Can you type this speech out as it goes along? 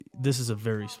this is a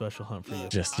very special hunt for you.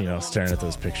 Just, staring at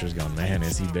those pictures going, man,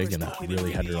 is he big enough?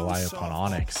 Really had to rely upon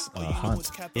Onyx hunt.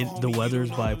 The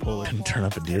weather's bipolar. Couldn't turn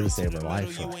up a deer to save our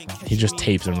life. So he just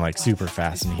tapes him like super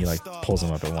fast and he like pulls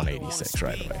him up at 186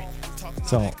 right away.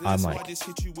 So I'm like, all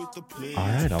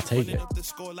right,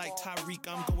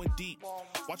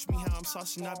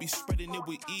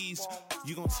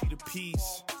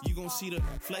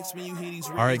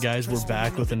 All right, guys, we're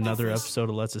back with another episode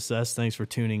of Let's Assess. Thanks for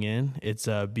tuning in. It's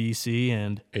BC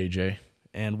and AJ,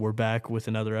 and we're back with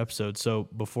another episode. So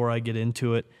before I get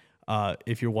into it,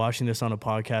 if you're watching this on a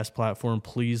podcast platform,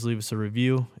 please leave us a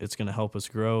review. It's going to help us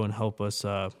grow and help us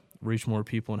reach more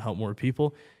people and help more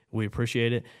people. We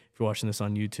appreciate it. If you're watching this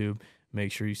on YouTube,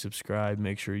 make sure you subscribe.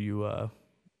 Make sure you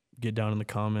get down in the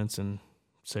comments and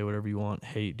say whatever you want.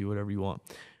 Hate, do whatever you want.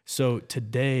 So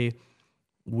today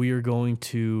we are going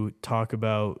to talk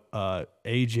about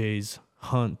AJ's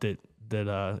hunt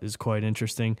that is quite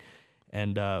interesting.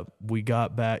 And we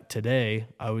got back today.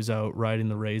 I was out riding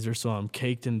the Razor, so I'm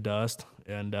caked in dust.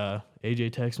 And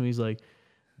AJ texted me. He's like,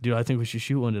 dude, I think we should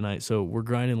shoot one tonight. So we're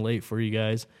grinding late for you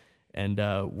guys. And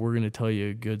we're going to tell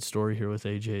you a good story here with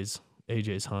AJ's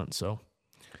hunt. So,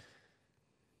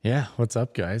 yeah, what's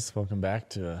up, guys? Welcome back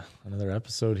to another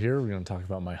episode here. We're going to talk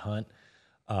about my hunt.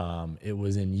 It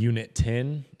was in Unit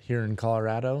 10 here in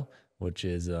Colorado, which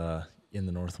is in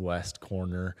the northwest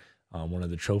corner, one of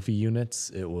the trophy units.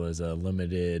 It was a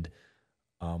limited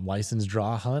license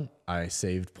draw hunt. I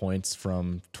saved points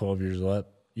from 12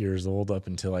 years old up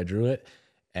until I drew it.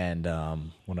 And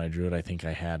when I drew it, I think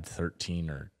I had 13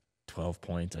 or 12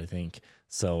 points, I think.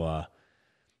 So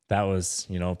that was,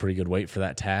 a pretty good weight for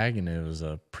that tag, and it was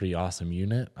a pretty awesome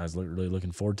unit. I was really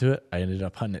looking forward to it. I ended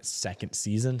up hunting its second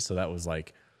season, so that was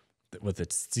like, with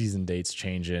its season dates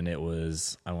changing, it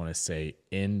was, I want to say,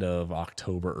 end of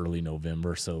October, early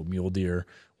November. So mule deer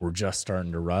were just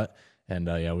starting to rut, and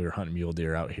we were hunting mule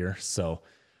deer out here. So,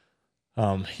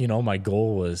 my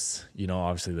goal was,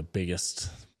 obviously the biggest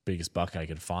buck I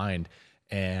could find,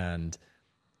 and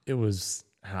it was,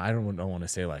 I don't want to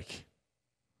say like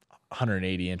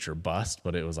 180 inch or bust,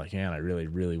 but it was like, man, I really,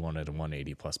 really wanted a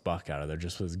 180 plus buck out of there.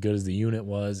 Just as good as the unit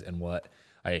was and what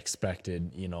I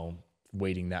expected,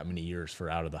 waiting that many years for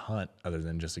out of the hunt, other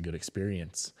than just a good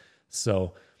experience.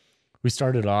 So we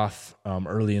started off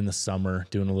early in the summer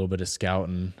doing a little bit of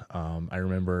scouting. I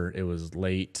remember it was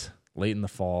late in the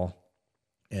fall,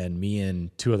 and me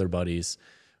and two other buddies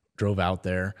drove out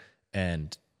there,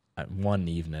 and one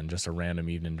evening, just a random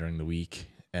evening during the week,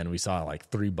 and we saw like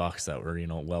 3 bucks that were,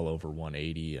 well over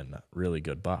 180 and really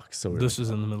good bucks. So this was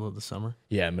in the middle of the summer?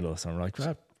 Yeah, middle of the summer. Like,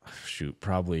 shoot,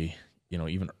 probably,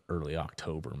 even early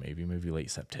October, maybe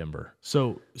late September.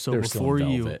 So before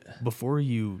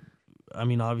you, I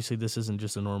mean, obviously this isn't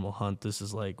just a normal hunt. This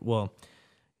is like,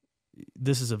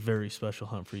 this is a very special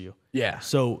hunt for you. Yeah.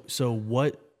 So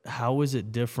how is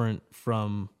it different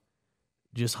from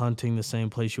just hunting the same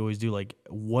place you always do? Like,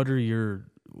 what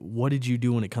did you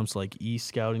do when it comes to like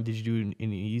e-scouting? Did you do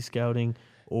any e-scouting,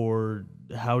 or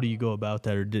how do you go about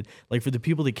that? Or for the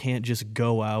people that can't just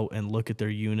go out and look at their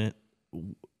unit,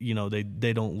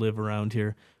 they don't live around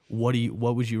here, what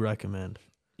would you recommend?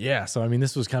 Yeah. So, I mean,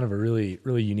 this was kind of a really,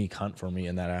 really unique hunt for me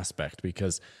in that aspect,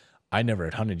 because I never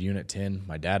had hunted Unit 10.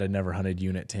 My dad had never hunted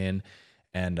Unit 10.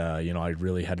 And, I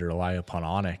really had to rely upon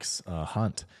Onyx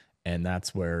hunt. And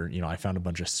that's where, I found a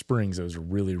bunch of springs. It was a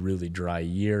really, really dry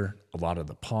year. A lot of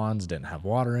the ponds didn't have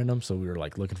water in them. So we were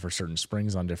like looking for certain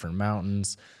springs on different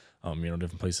mountains,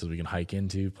 different places we can hike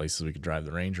into, places we could drive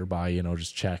the Ranger by,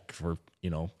 just check for,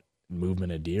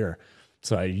 movement of deer.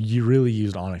 So you really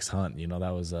used Onyx hunt.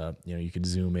 That was, you could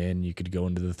zoom in, you could go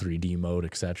into the 3D mode,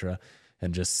 etc.,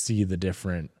 and just see the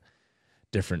different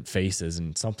faces.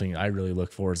 And something I really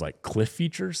look for is like cliff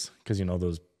features, because,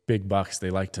 those big bucks, they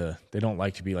don't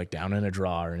like to be like down in a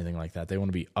draw or anything like that. They want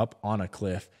to be up on a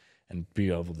cliff and be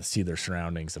able to see their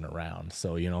surroundings and around.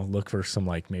 So, look for some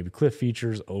like maybe cliff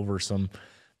features over some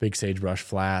big sagebrush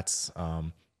flats.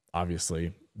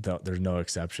 Obviously there's no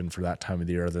exception for that time of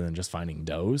the year other than just finding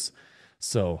does.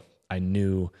 So I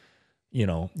knew,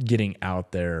 getting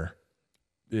out there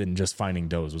and just finding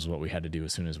does was what we had to do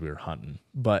as soon as we were hunting.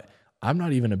 But I'm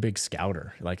not even a big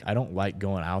scouter. Like, I don't like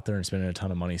going out there and spending a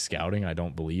ton of money scouting. I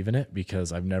don't believe in it,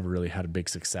 because I've never really had a big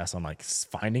success on like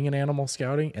finding an animal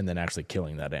scouting and then actually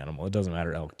killing that animal. It doesn't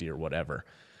matter, elk, deer, whatever.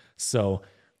 So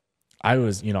I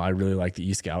was, I really like the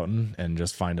e-scouting, and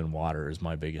just finding water is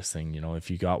my biggest thing.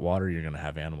 If you got water, you're going to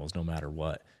have animals no matter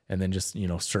what. And then just,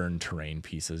 certain terrain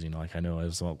pieces, like I know I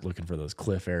was looking for those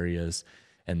cliff areas,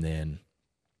 and then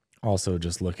also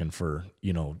just looking for,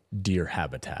 deer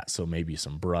habitat. So maybe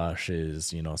some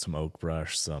brushes, some oak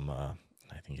brush, some,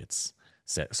 I think it's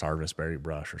Sarvisberry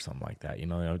brush or something like that. You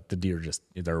know, the deer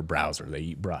they're a browser. They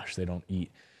eat brush. They don't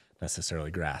eat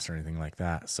necessarily grass or anything like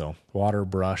that. So water,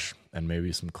 brush, and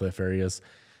maybe some cliff areas.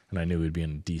 And I knew we'd be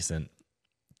in a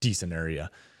decent area.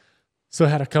 So I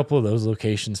had a couple of those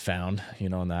locations found, you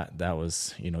know, and that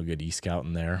was, you know, good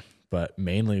e-scouting there. But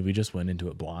mainly we just went into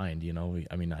it blind, you know.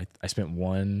 I spent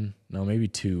maybe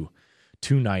two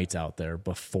nights out there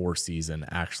before season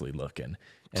actually looking.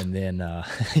 And then,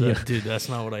 dude, that's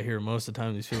not what I hear most of the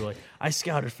time. These people are like, I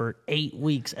scouted for 8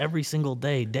 weeks every single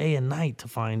day and night to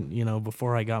find, you know,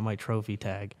 before I got my trophy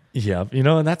tag. Yeah. You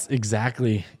know, and that's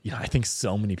exactly, you know, I think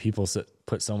so many people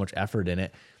put so much effort in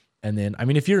it. And then, I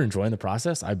mean, if you're enjoying the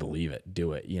process, I believe it,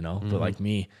 do it, you know, But like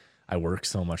me, I work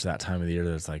so much that time of the year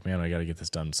that it's like, man, I got to get this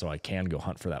done so I can go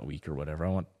hunt for that week or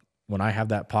whatever. When I have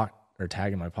that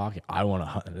tag in my pocket, I want to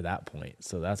hunt at that point.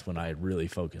 So that's when I really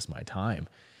focus my time.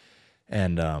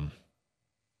 And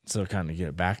so kind of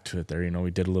get back to it there, you know,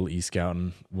 we did a little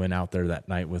e-scouting, went out there that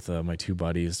night with my 2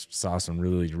 buddies, saw some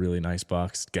really, really nice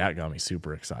bucks. That got me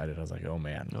super excited. I was like, oh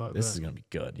man, this is going to be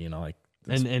good. You know, like.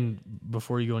 And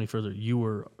before you go any further, you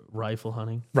were rifle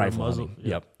hunting? Rifle hunting.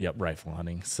 Yep. Rifle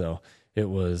hunting. So it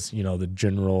was, you know, the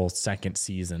general second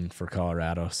season for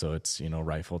Colorado. So it's, you know,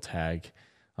 rifle tag.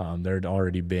 There'd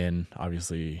already been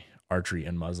obviously archery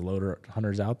and muzzleloader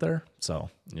hunters out there. So,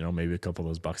 you know, maybe a couple of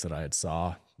those bucks that I had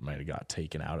saw might have got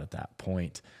taken out at that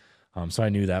point. So I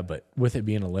knew that, but with it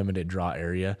being a limited draw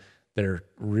area, there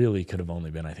really could have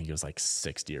only been, I think it was like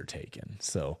 6 deer taken.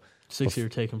 So 6 deer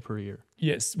taken per year.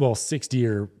 Yes. Well, 6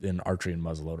 deer in archery and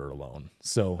muzzleloader alone.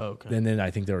 So, okay. And then I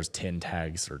think there was 10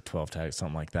 tags or 12 tags,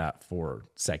 something like that for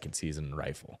second season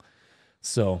rifle.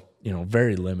 So, you know,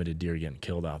 very limited deer getting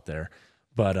killed out there.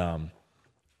 But,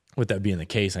 with that being the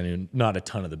case, I knew not a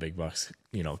ton of the big bucks,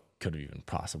 you know, could have even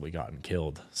possibly gotten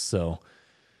killed. So,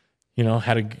 you know,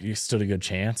 stood a good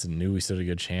chance and knew we stood a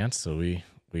good chance. So we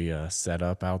set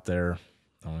up out there,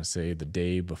 I want to say the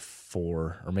day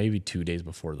before, or maybe 2 days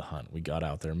before the hunt. We got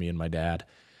out there, me and my dad,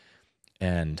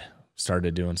 and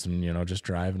started doing some, you know, just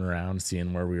driving around,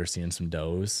 seeing where we were seeing some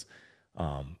does.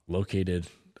 Located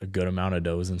a good amount of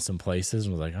does in some places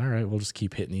and was like, all right, we'll just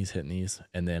keep hitting these.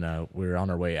 And then we were on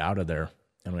our way out of there,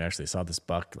 and we actually saw this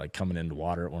buck like coming into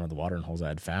water at one of the watering holes I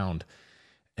had found.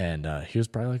 And he was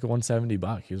probably like a 170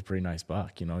 buck. He was a pretty nice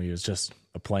buck. You know, he was just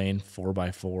a plain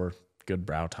 4x4, good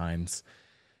brow tines,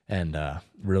 and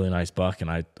really nice buck. And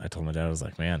I told my dad, I was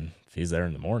like, man, if he's there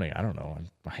in the morning, I don't know,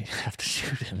 I might have to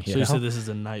shoot him. So you said this is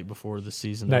the night before the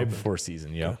season? Night before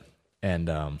season, yeah. Okay. And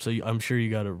so I'm sure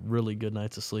you got a really good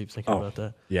night's of sleep thinking about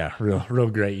that. Yeah, real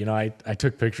great. You know, I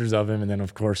took pictures of him, and then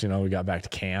of course, you know, we got back to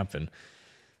camp and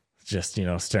just, you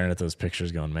know, staring at those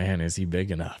pictures going, man, is he big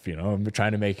enough? You know, I'm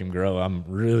trying to make him grow. I'm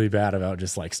really bad about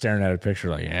just like staring at a picture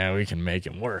like, yeah, we can make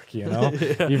him work, you know,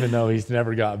 yeah. Even though he's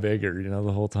never got bigger, you know,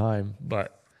 the whole time.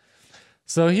 But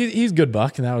so he's a good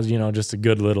buck. And that was, you know, just a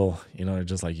good little, you know,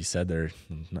 just like you said, they're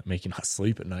making us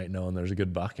sleep at night knowing there's a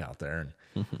good buck out there.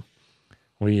 And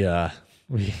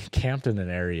we camped in an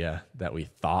area that we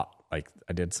thought, like,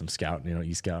 I did some scouting, you know,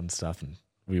 e-scouting stuff, and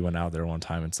we went out there one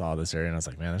time and saw this area, and I was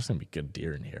like, man, there's going to be good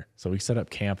deer in here. So we set up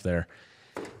camp there,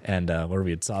 and where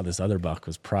we had saw this other buck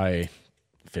was probably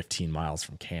 15 miles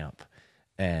from camp.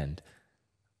 And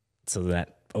so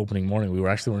that opening morning, we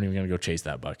weren't even going to go chase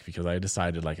that buck, because I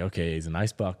decided, like, okay, he's a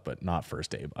nice buck, but not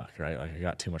first day buck, right? Like, I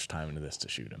got too much time into this to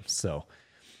shoot him. So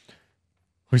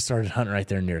we started hunting right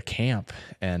there near camp,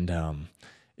 and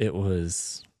it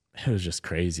was just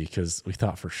crazy, because we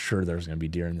thought for sure there was going to be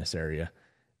deer in this area.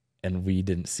 And we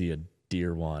didn't see a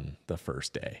deer one the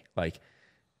first day. Like,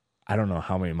 I don't know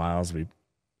how many miles we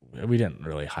didn't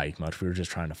really hike much. We were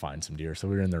just trying to find some deer. So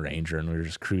we were in the Ranger, and we were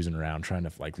just cruising around trying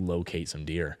to like locate some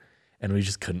deer, and we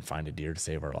just couldn't find a deer to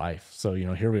save our life. So, you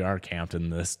know, here we are camped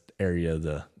in this area.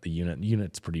 The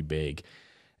unit's pretty big,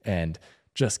 and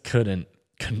just couldn't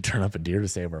turn up a deer to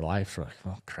save our life. We're like,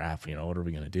 oh crap, you know, what are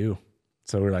we gonna do?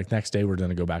 So we're like, next day we're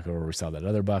gonna go back over where we saw that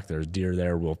other buck. There's deer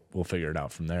there. We'll figure it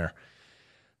out from there.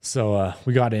 So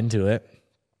we got into it,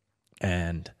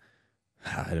 and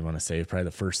I didn't want to say, probably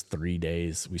the first 3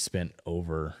 days we spent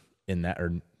over in that,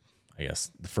 or I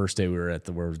guess the first day we were at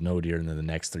where there was no deer, and then the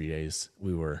next 3 days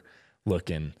we were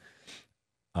looking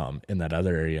in that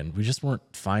other area, and we just weren't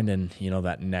finding, you know,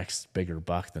 that next bigger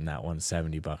buck than that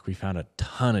 170 buck. We found a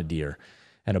ton of deer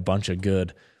and a bunch of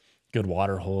good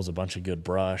water holes, a bunch of good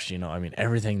brush, you know, I mean,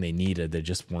 everything they needed. They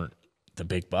just weren't the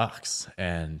big bucks.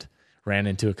 And ran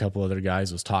into a couple other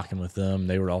guys, was talking with them.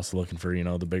 They were also looking for, you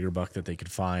know, the bigger buck that they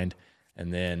could find.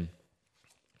 And then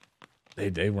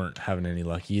they weren't having any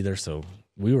luck either. So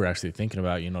we were actually thinking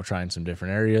about, you know, trying some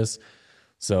different areas.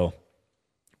 So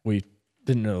we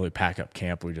didn't really pack up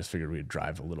camp. We just figured we'd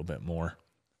drive a little bit more,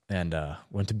 and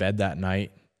went to bed that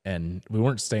night. And we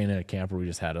weren't staying in a camper. We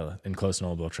just had a enclosed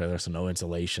snowmobile trailer, so no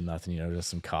insulation, nothing, just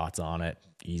some cots on it,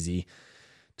 easy.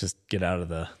 Just get out of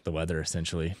the weather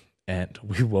essentially. And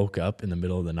we woke up in the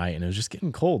middle of the night and it was just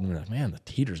getting cold. And we were like, man,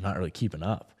 the heater's not really keeping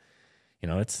up.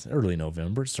 It's early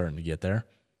November, it's starting to get there.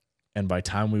 And by the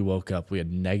time we woke up, we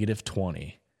had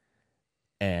 -20.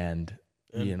 And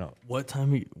what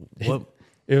time? What?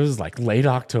 It was like late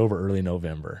October, early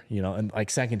November, and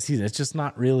like second season. It's just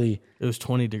not really. It was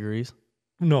 20 degrees.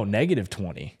 No,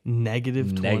 -20.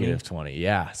 -20? -20,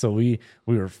 yeah. So we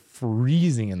were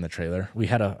freezing in the trailer.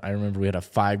 I remember we had a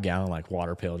 5-gallon like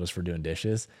water pail just for doing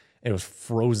dishes. It was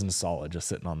frozen solid just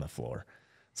sitting on the floor.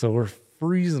 So we're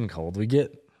freezing cold. We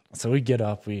get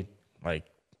up, we like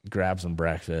grab some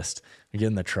breakfast, we get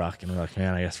in the truck and we're like,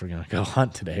 man, I guess we're going to go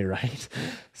hunt today, right?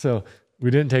 So we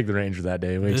didn't take the Ranger that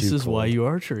day. This is cold. why you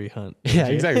archery hunt. Yeah,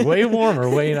 exactly. Way warmer,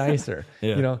 way nicer.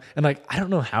 Yeah. And like, I don't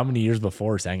know how many years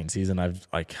before second season I've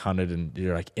like hunted and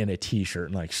you're like in a t-shirt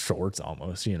and like shorts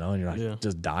almost, and you're like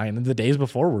just dying. And the days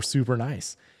before were super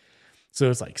nice.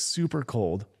 So it's like super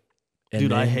cold. And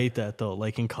dude, I hate that though.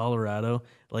 Like in Colorado,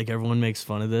 like everyone makes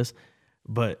fun of this,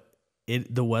 but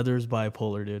the weather's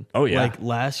bipolar, dude. Oh yeah. Like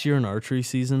last year in archery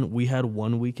season, we had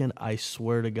one weekend, I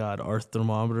swear to God, our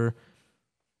thermometer,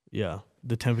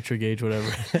 the temperature gauge, whatever,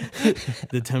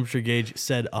 the temperature gauge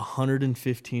said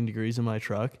 115 degrees in my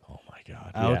truck. Oh my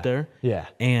God. Out there. Yeah.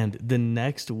 And the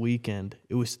next weekend,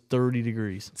 it was 30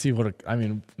 degrees. See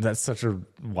that's such a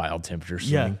wild temperature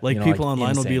swing. Yeah. Like people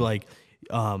online will be like,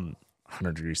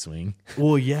 100-degree swing.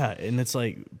 Well, yeah. And it's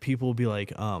like, people will be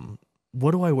like,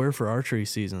 what do I wear for archery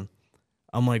season?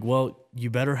 I'm like, well, you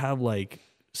better have like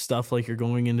stuff like you're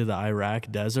going into the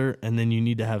Iraq desert, and then you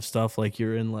need to have stuff like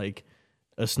you're in like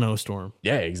a snowstorm.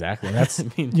 Yeah, exactly. And that's,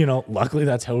 luckily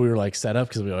that's how we were like set up,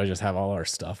 because we always just have all our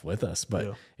stuff with us.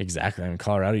 But exactly, in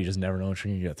Colorado, you just never know what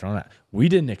you're going to get thrown at. We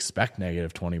didn't expect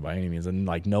 -20 by any means. And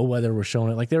like no weather was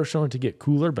showing it. Like they were showing it to get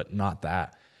cooler, but not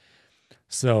that.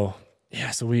 So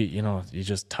yeah, so we, you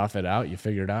just tough it out. You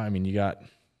figure it out. I mean, you got,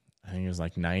 I think it was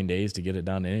like 9 days to get it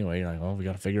done anyway. You're like, well, we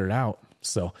got to figure it out.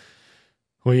 So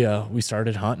we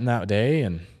started hunting that day,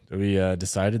 and we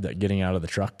decided that getting out of the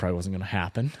truck probably wasn't going to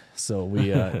happen. So we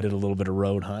did a little bit of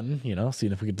road hunting,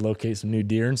 seeing if we could locate some new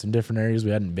deer in some different areas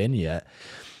we hadn't been yet.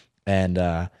 And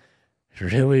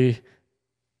really,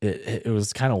 it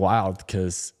was kind of wild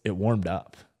because it warmed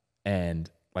up and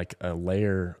like a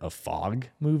layer of fog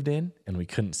moved in and we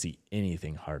couldn't see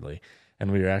anything hardly.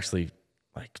 And we were actually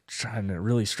like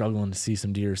really struggling to see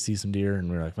some deer.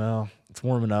 And we were like, well, it's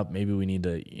warming up. Maybe we need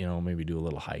to, maybe do a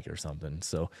little hike or something.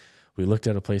 So we looked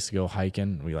at a place to go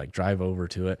hiking. We like drive over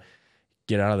to it,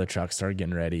 get out of the truck, start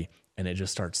getting ready, and it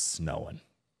just starts snowing.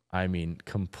 I mean,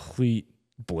 complete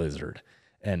blizzard.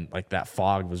 And like that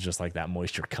fog was just like that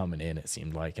moisture coming in, it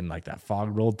seemed like. And like that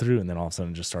fog rolled through, and then all of a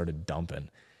sudden it just started dumping.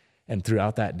 And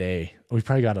throughout that day, we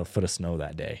probably got a foot of snow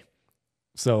that day.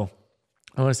 So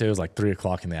I want to say it was like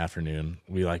 3:00 in the afternoon.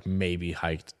 We like maybe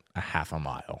hiked a half a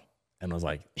mile. And was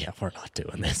like, yeah, we're not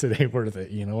doing this. It ain't worth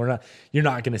it. You're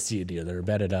not going to see a deer. They're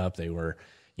bedded up. They were,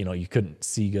 you couldn't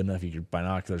see good enough. Your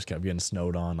binoculars kept getting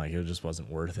snowed on. Like it just wasn't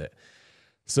worth it.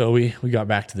 So we got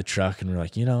back to the truck and we're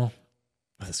like,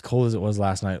 as cold as it was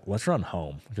last night, let's run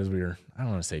home, because we were, I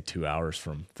don't want to say 2 hours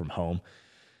from home.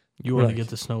 You want to get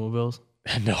the snowmobiles?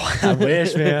 No, I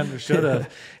wish, man. We should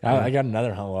have. I got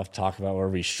another hunt we'll have to talk about where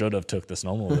we should have took the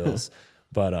snowmobiles.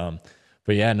 But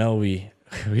yeah, no, we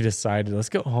decided, let's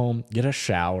go home, get a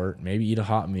shower, maybe eat a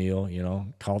hot meal,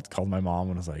 called my mom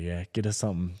and was like, yeah, get us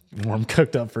something warm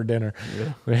cooked up for dinner.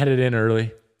 Yeah. We headed in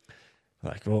early.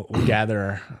 Like, we'll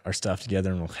gather our stuff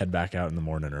together and we'll head back out in the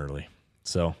morning early.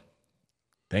 So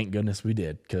thank goodness we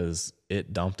did, because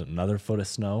it dumped another foot of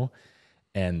snow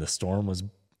and the storm was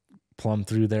plumb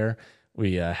through there.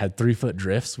 We had 3-foot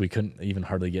drifts. We couldn't even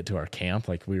hardly get to our camp.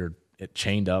 Like we were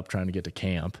chained up trying to get to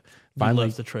camp. Finally,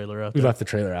 left the trailer out there. We left the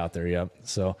trailer out there, yep.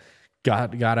 So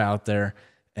got out there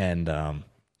and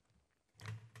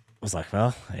was like,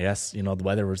 well, I guess, the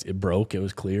weather it broke. It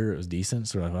was clear. It was decent.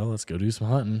 So we're like, well, let's go do some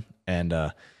hunting. And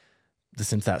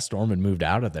since that storm had moved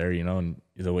out of there, and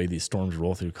the way these storms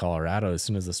roll through Colorado, as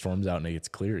soon as the storm's out and it gets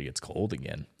clear, it gets cold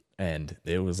again. And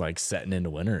it was like setting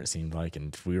into winter, it seemed like.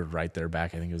 And we were right there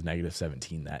back. I think it was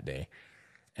 -17 that day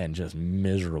and just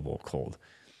miserable cold.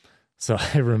 So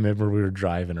I remember we were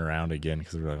driving around again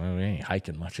because we were like, well, we ain't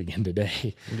hiking much again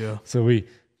today. Yeah. So we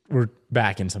were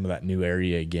back in some of that new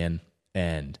area again.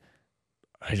 And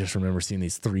I just remember seeing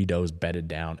these 3 does bedded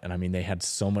down. And I mean, they had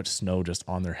so much snow just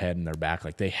on their head and their back.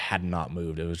 Like they had not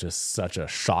moved. It was just such a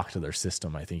shock to their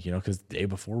system, I think, because the day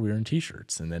before we were in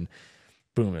t-shirts, and then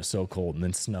boom, it was so cold, and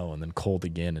then snow, and then cold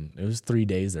again. And it was 3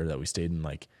 days there that we stayed in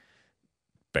like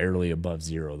barely above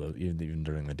zero, though, even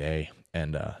during the day.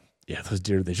 And yeah, those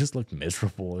deer, they just looked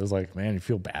miserable. It was like, man, you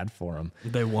feel bad for them.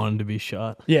 They wanted to be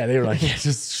shot. Yeah, they were like, yeah,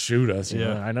 just shoot us. You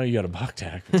know? I know you got a buck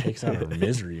tack. It takes out our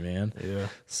misery, man. Yeah.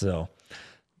 So,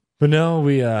 but no,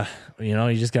 we,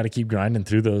 you just got to keep grinding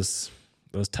through those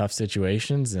tough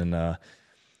situations. And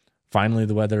finally,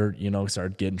 the weather,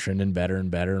 started getting trending better and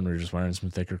better, and we were just wearing some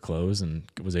thicker clothes, and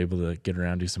was able to get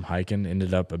around, do some hiking.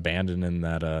 Ended up abandoning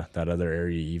that other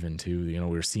area even too. We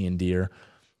were seeing deer.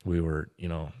 We were,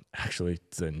 actually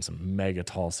in some mega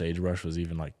tall sagebrush, was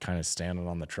even like kind of standing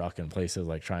on the truck in places,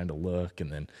 like trying to look,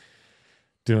 and then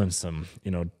doing some,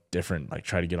 different, like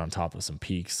try to get on top of some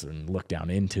peaks and look down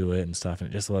into it and stuff. And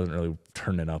it just wasn't really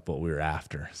turning up what we were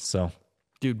after. So,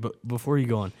 dude, but before you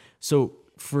go on, so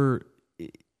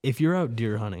if you're out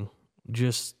deer hunting,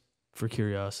 just for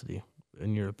curiosity,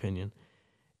 in your opinion,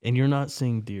 and you're not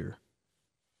seeing deer,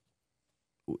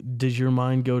 does your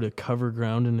mind go to cover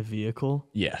ground in a vehicle?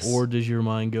 Yes. Or does your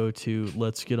mind go to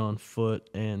let's get on foot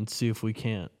and see if we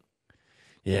can't?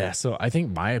 Yeah. So I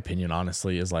think my opinion,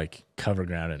 honestly, is like cover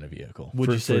ground in a vehicle.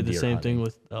 Would you say the same thing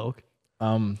with elk?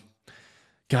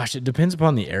 Gosh, it depends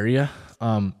upon the area.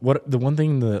 The one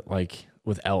thing that like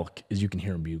with elk is you can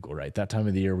hear them bugle, right? That time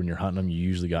of the year when you're hunting them, you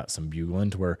usually got some bugling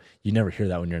to where you never hear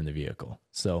that when you're in the vehicle.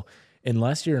 So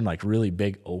unless you're in like really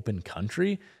big open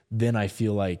country, then I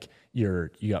feel like you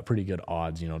got pretty good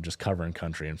odds, just covering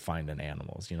country and finding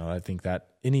animals. I think that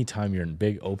anytime you're in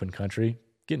big open country,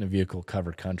 get in a vehicle,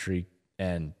 cover country,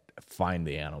 and find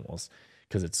the animals,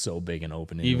 because it's so big and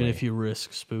open. Even if you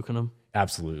risk spooking them?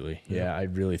 Absolutely. Yeah, I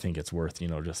really think it's worth,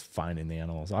 just finding the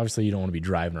animals. Obviously, you don't want to be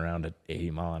driving around at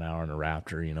 80 mile an hour in a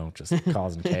Raptor, just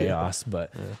causing chaos.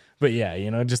 But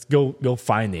yeah, just go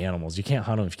find the animals. You can't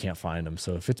hunt them if you can't find them.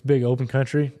 So if it's big open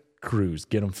country, cruise,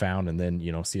 get them found, and then,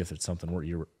 see if it's something where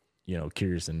you're,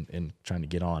 curious and trying to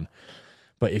get on.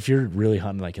 But if you're really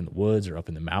hunting like in the woods or up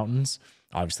in the mountains,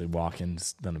 obviously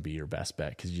walking's going to be your best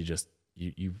bet, because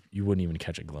you wouldn't even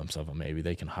catch a glimpse of them. Maybe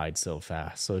they can hide so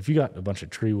fast. So if you got a bunch of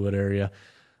tree wood area,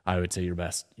 I would say your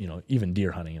best, even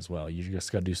deer hunting as well. You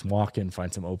just got to do some walking,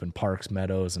 find some open parks,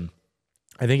 meadows. And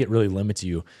I think it really limits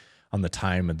you on the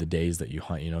time of the days that you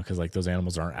hunt, because like those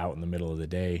animals aren't out in the middle of the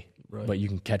day, right? But you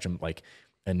can catch them. Like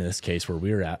in this case where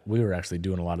we were actually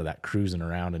doing a lot of that cruising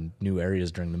around in new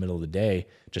areas during the middle of the day,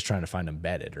 just trying to find them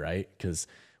bedded, right? Because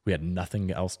we had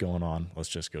nothing else going on. Let's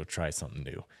just go try something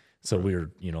new. So we were,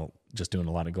 just doing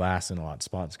a lot of glass and a lot of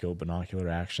spot and scope, binocular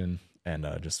action, and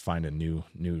just finding new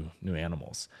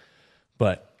animals.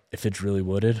 But if it's really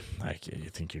wooded, like you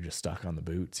think you're just stuck on the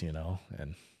boots,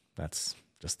 and that's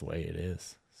just the way it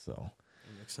is. So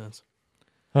that makes sense.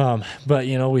 But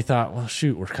we thought, well,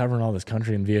 shoot, we're covering all this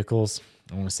country in vehicles.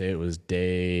 I want to say it was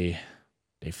day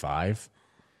 5,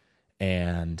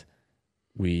 and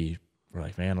we were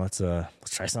like, man, let's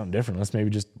try something different. Let's maybe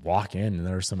just walk in. And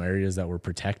there are some areas that were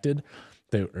protected.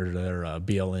 They're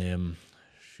BLM,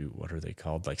 what are they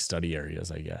called? Like study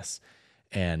areas, I guess.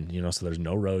 And, so there's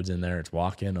no roads in there. It's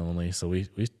walk in only. So we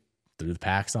threw the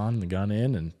packs on, the gun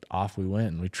in, and off we went.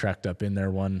 And we trekked up in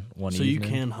there one evening. So you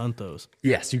can hunt those?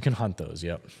 Yes, you can hunt those.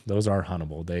 Yep. Those are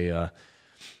huntable.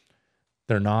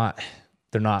 They're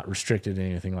not restricted to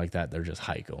anything like that. They're just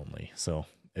hike only. So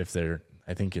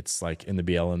I think it's like in the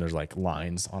BLM, there's like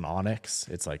lines on onyx.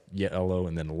 It's like yellow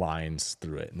and then lines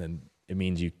through it. And then it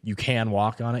means you can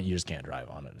walk on it. You just can't drive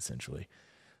on it, essentially.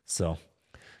 So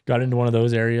got into one of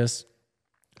those areas.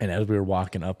 And as we were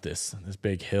walking up this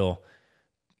big hill,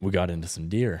 we got into some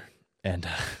deer. And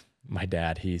my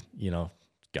dad, he,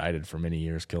 guided for many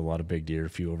years, killed a lot of big deer, a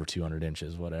few over 200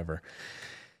 inches, whatever.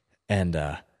 And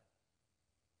I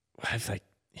was like,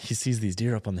 he sees these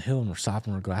deer up on the hill, and we're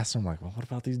stopping, we're glassing. I'm like, well, what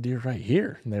about these deer right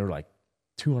here? And they were like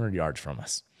 200 yards from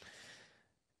us.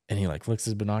 And he like flicks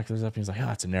his binoculars up, and he's like,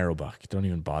 oh, it's a narrow buck. Don't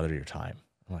even bother your time.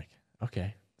 I'm like,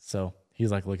 okay. So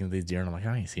he's like looking at these deer, and I'm like,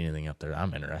 I ain't seen anything up there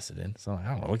I'm interested in. So I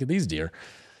don't know, look at these deer.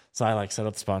 So I like set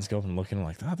up the spot and scope and looking, and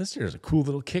I'm like, oh, this deer is a cool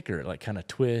little kicker. It like kind of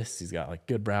twists. He's got like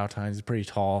good brow tines. He's pretty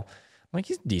tall. I'm like,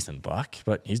 he's a decent buck,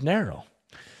 but he's narrow.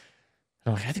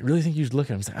 And I'm like, I really think you should look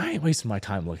at him. He's like, I ain't wasting my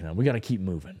time looking at him. We got to keep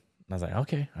moving. And I was like,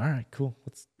 okay, all right, cool.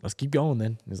 Let's keep going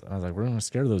then. I was like, we're going to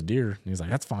scare those deer. And he's like,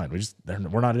 that's fine.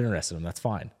 We're not interested in them. That's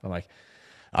fine. I'm like,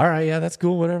 all right, yeah, that's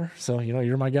cool, whatever. So,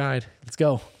 you're my guide. Let's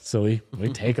go. So we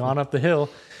take on up the hill.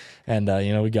 And,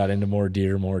 we got into more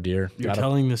deer. You're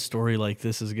telling this story like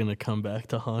this is going to come back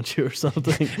to haunt you or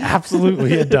something.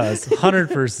 Absolutely, it does.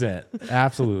 100%.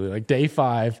 Absolutely. Like day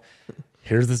 5,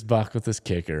 here's this buck with this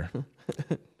kicker.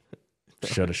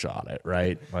 Should have shot it,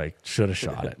 right? Like, should have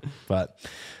shot it. But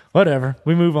whatever.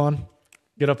 We move on.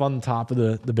 Get up on the top of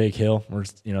the big hill. We're,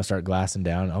 start glassing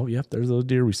down. Oh, yep, there's those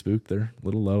deer we spooked. They're a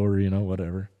little lower,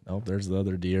 whatever. Oh, there's the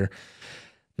other deer.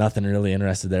 Nothing really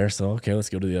interested there. So, okay, let's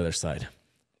go to the other side.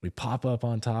 We pop up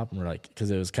on top, and we're like, because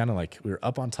it was kind of like we were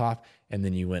up on top, and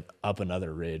then you went up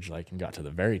another ridge, like, and got to the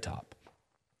very top.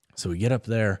 So we get up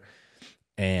there,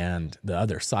 and the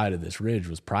other side of this ridge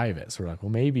was private. So we're like, well,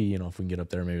 maybe, if we can get up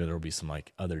there, maybe there'll be some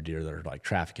like other deer that are like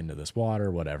trafficking into this water,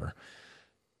 whatever.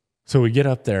 So we get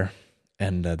up there,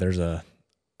 and there's a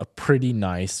pretty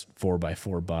nice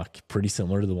 4x4 buck, pretty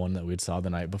similar to the one that we'd saw the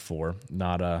night before.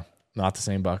 Not the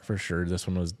same buck for sure. This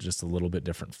one was just a little bit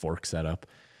different fork setup.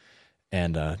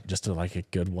 And just like a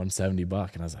good 170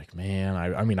 buck. And I was like, man,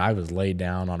 I was laid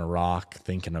down on a rock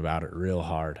thinking about it real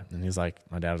hard. And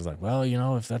my dad was like, well,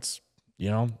 if that's,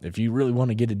 if you really want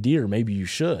to get a deer, maybe you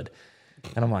should.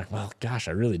 And I'm like, well, gosh,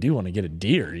 I really do want to get a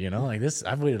deer, like this.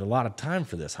 I've waited a lot of time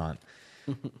for this hunt.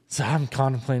 So I'm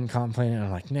contemplating. And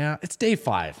I'm like, nah, it's day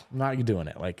 5. I'm not doing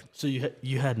it. Like, so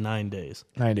you had 9 days.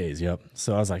 9 days, yep.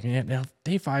 So I was like, yeah, now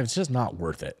day 5 is just not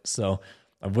worth it. So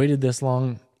I've waited this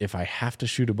long. If I have to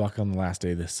shoot a buck on the last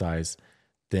day this size,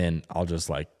 then I'll just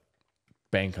like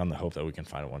bank on the hope that we can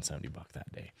find a 170 buck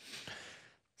that day.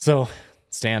 So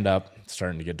stand up, it's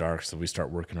starting to get dark. So we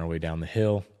start working our way down the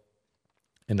hill,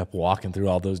 end up walking through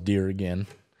all those deer again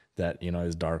that, it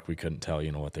was dark. We couldn't tell,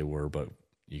 what they were, but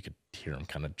you could hear them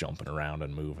kind of jumping around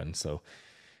and moving. So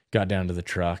got down to the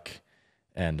truck,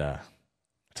 and I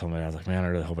told my dad, I was like, man, I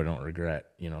really hope I don't regret,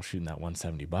 shooting that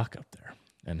 170 buck up there.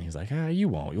 And he's like, you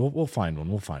won't. We'll find one.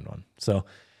 We'll find one. So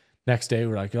next day,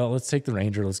 we're like, let's take the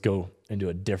Ranger. Let's go into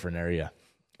a different area.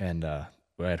 And I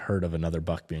had heard of another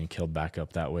buck being killed back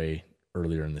up that way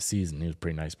earlier in the season. He was a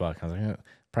pretty nice buck. I was like,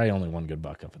 probably only one good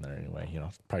buck up in there anyway.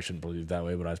 Probably shouldn't believe that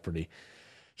way, but I was pretty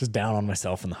just down on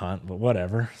myself in the hunt, but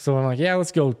whatever. So I'm like, yeah,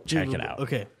 let's go check it out.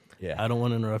 Okay. Yeah. I don't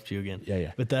want to interrupt you again.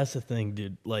 Yeah. But that's the thing,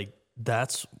 dude. Like,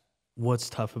 that's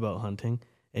what's tough about hunting.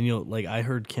 And, like, I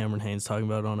heard Cameron Haynes talking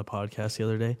about it on a podcast the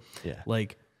other day. Yeah.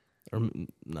 Like,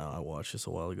 I watched this a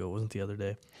while ago. It wasn't the other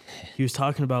day. He was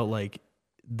talking about, like,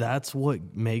 that's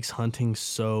what makes hunting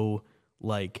so,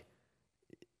 like,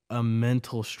 a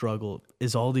mental struggle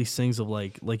is all these things of,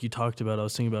 like you talked about. I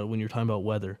was thinking about it when you're talking about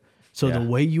weather. So the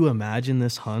way you imagine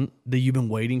this hunt that you've been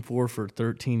waiting for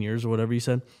 13 years or whatever you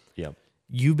said. Yep.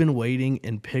 You've been waiting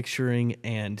and picturing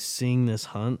and seeing this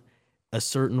hunt a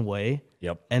certain way.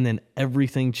 Yep. And then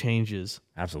everything changes.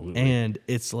 Absolutely. And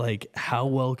it's like, how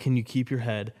well can you keep your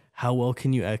head? How well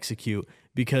can you execute?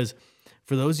 Because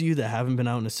for those of you that haven't been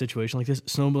out in a situation like this,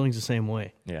 snowmobiling's the same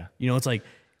way. Yeah. It's like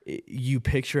you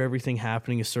picture everything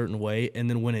happening a certain way. And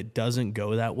then when it doesn't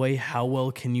go that way, how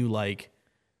well can you like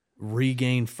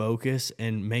regain focus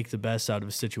and make the best out of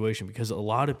a situation? Because a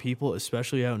lot of people,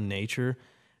 especially out in nature,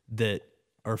 that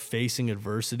are facing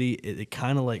adversity, it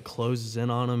kind of like closes in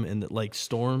on them, and that like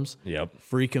storms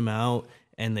freak them out,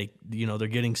 and they, they're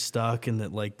getting stuck, and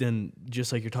that like, then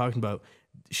just like you're talking about,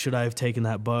 should I have taken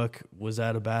that buck? Was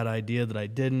that a bad idea that I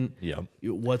didn't? Yep.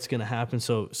 What's going to happen?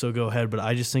 So go ahead. But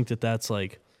I just think that that's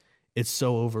like, it's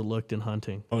so overlooked in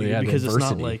hunting. Oh yeah, because it's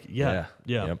not like yep.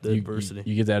 the adversity.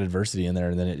 You get that adversity in there,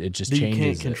 and then it just that changes. You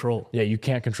can't control. Yeah, you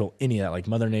can't control any of that. Like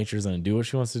Mother Nature's gonna do what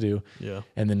she wants to do. Yeah,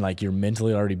 and then like you're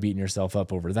mentally already beating yourself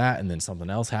up over that, and then something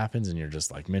else happens, and you're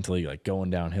just like mentally like going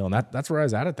downhill. And that's where I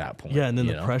was at that point. Yeah, and then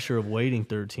the pressure of waiting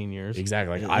 13 years.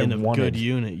 Exactly. Like in a good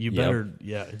unit, you better.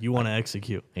 Yeah, you want to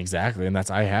execute. Exactly, and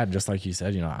I had, just like you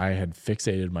said, I had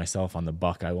fixated myself on the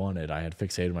buck I wanted. I had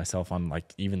fixated myself on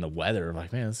like even the weather.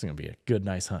 Like, man, this is gonna be a good,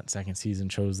 nice hunt. Second season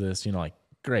chose this, like,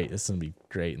 great, this is gonna be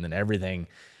great. And then everything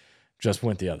just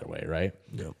went the other way, right?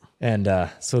 Yep.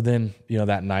 And so then,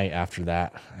 that night after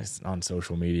that, I was on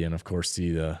social media, and of course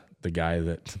see the guy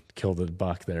that killed the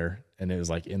buck there, and it was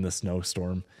like in the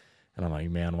snowstorm, and I'm like,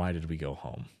 man, why did we go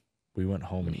home? We went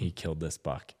home and he killed this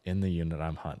buck in the unit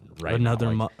I'm hunting right now.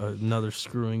 Like, another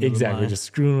screwing. Exactly, just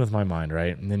screwing with my mind,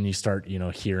 right? And then you start,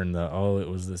 hearing it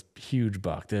was this huge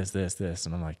buck, this,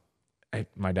 and I'm like,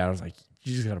 my dad was like,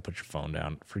 you just got to put your phone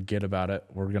down. Forget about it.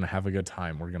 We're going to have a good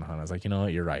time. We're going to hunt. I was like, you know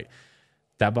what? You're right.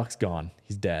 That buck's gone.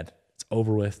 He's dead. It's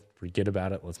over with. Forget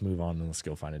about it. Let's move on and let's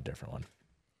go find a different one.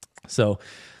 So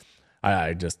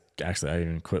I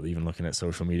even quit even looking at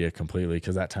social media completely,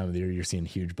 because that time of the year you're seeing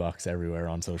huge bucks everywhere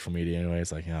on social media anyway.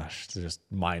 It's like, gosh, it's just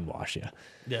mind wash you.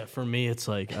 Yeah, for me, it's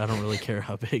like I don't really care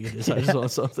how big it is. I just want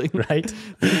something. Right?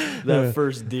 That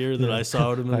first deer that I saw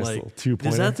would have been Nice like, little two-pointer.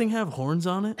 does that thing have horns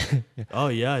on it? Oh,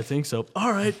 yeah, I think so.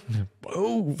 All right.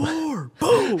 Boom. 4.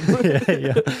 Boom.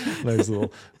 Yeah. Nice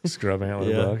little scrub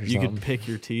antler buck or you something. could pick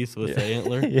your teeth with the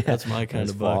antler. Yeah. That's my kind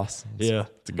Nice of buck. floss. Yeah.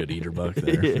 It's a good eater buck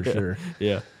there for sure.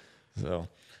 Yeah.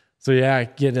 So yeah,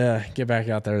 get back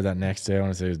out there that next day. I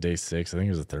want to say it was day 6. I think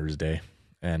it was a Thursday,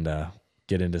 and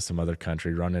get into some other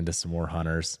country, run into some more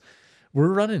hunters.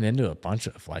 We're running into a bunch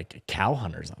of like cow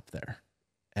hunters up there,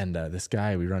 and this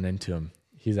guy, we run into him.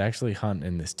 He's actually hunting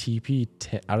in this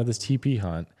out of this TP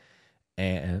hunt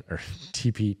or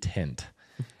TP tent,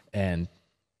 and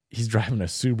he's driving a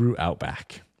Subaru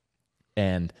Outback,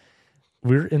 and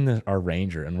we're in our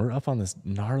Ranger, and we're up on this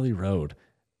gnarly road.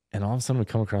 And all of a sudden we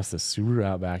come across this Subaru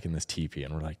Outback in this teepee,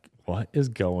 and we're like, what is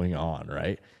going on,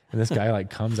 right? And this guy like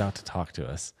comes out to talk to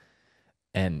us,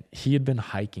 and he had been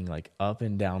hiking like up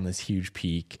and down this huge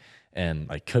peak and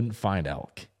like couldn't find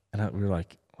elk. And we were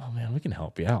like, oh man, we can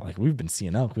help you out. Like, we've been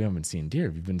seeing elk. We haven't been seeing deer.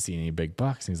 Have you been seeing any big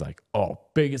bucks? And he's like, oh,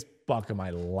 biggest buck of my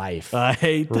life. I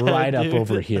hate that, right dude. up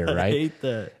over here, right? I hate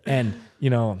that. And, you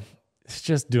know, it's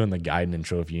just doing the guiding and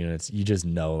trophy units. You just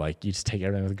know, like, you just take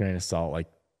everything with a grain of salt. Like,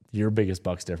 your biggest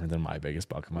buck's different than my biggest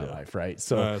buck of my life, right?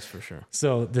 So that's for sure.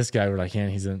 So this guy, we're like, yeah,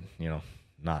 he's in, you know,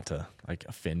 not to like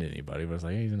offend anybody, but it's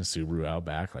like, hey, he's in a Subaru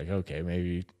Outback. Like, okay,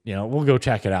 maybe, you know, we'll go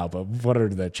check it out, but what are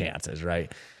the chances,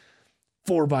 right?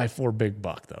 4x4 big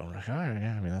buck though. We're like, all right,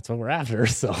 yeah, I mean, that's what we're after.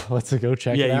 So let's go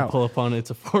check it out. Yeah, you pull up on it.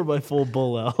 It's a 4x4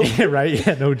 bull out. Right?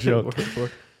 Yeah, no joke.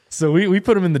 So we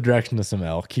put him in the direction of some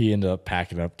elk. He ended up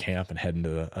packing up camp and heading to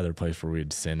the other place where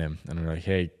we'd send him. And we're like,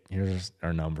 hey, here's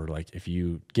our number. Like, if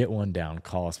you get one down,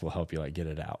 call us. We'll help you like get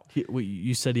it out.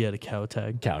 You said he had a cow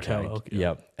tag? Cow tag. Okay.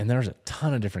 Yep. And there's a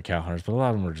ton of different cow hunters, but a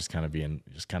lot of them were just kind of being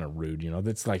rude. You know,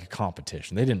 it's like a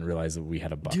competition. They didn't realize that we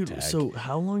had a buck tag. So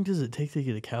how long does it take to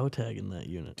get a cow tag in that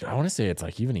unit? Dude, I want to say it's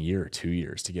like even a year or 2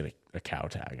 years to get a cow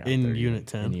tag out in there, Unit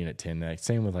 10. In Unit 10. Like,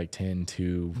 same with like 10,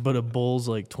 2. But a bull's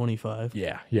like 25.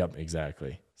 Yeah. Yep.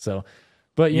 Exactly. So,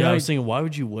 but you know, I was thinking, why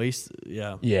would you waste?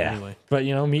 Yeah. Anyway, but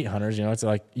you know, meat hunters, you know, it's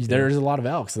like there's a lot of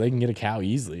elk, so they can get a cow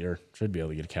easily, or should be able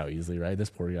to get a cow easily, right? This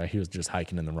poor guy, he was just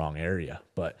hiking in the wrong area,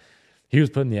 but he was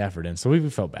putting the effort in, so we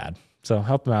felt bad. So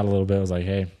helped him out a little bit. I was like,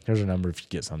 hey, here's our number. If you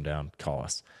get some down, call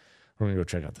us. We're gonna go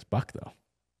check out this buck though.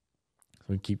 So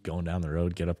we keep going down the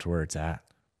road, get up to where it's at,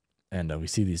 and we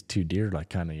see these 2 deer like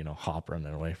kind of hop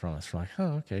running away from us. We're like,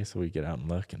 oh, okay. So we get out and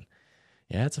look, and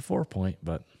yeah, it's a 4-point,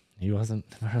 but he wasn't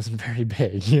very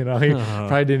big, you know. He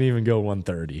probably didn't even go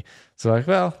 130. So like,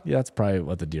 well, yeah, that's probably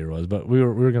what the deer was. But we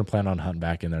were gonna plan on hunting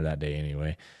back in there that day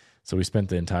anyway. So we spent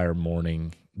the entire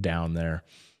morning down there.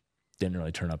 Didn't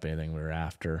really turn up anything we were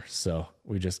after. So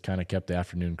we just kind of kept the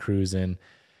afternoon cruising,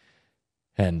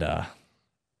 and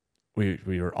we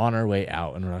were on our way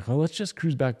out, and we're like, well, let's just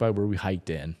cruise back by where we hiked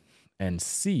in and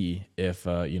see if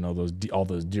all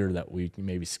those deer that we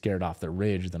maybe scared off the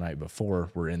ridge the night before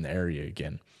were in the area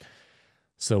again.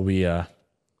 So we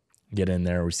get in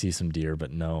there, we see some deer,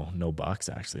 but no bucks,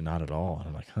 actually, not at all. And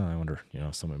I'm like, I wonder,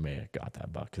 somebody may have got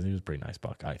that buck, because he was a pretty nice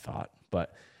buck, I thought.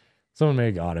 But someone may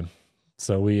have got him.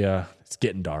 So it's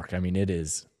getting dark. I mean, it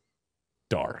is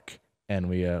dark. And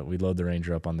we load the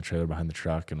Ranger up on the trailer behind the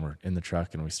truck, and we're in the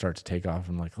truck, and we start to take off.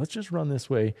 I'm like, let's just run this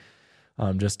way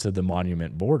just to the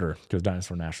monument border, because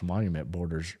Dinosaur National Monument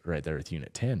borders right there with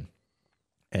Unit 10.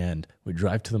 And we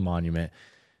drive to the monument,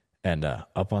 and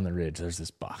up on the ridge, there's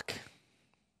this buck.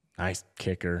 Nice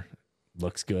kicker.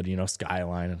 Looks good,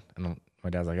 skyline. And my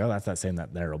dad's like, oh, that's that same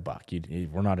that narrow buck.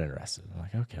 We're not interested. I'm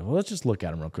like, okay, well, let's just look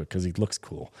at him real quick, because he looks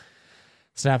cool.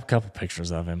 Snap a couple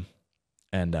pictures of him.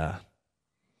 And,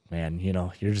 man,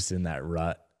 you're just in that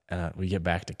rut. And we get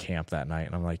back to camp that night,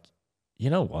 and I'm like, you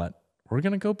know what? We're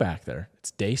going to go back there.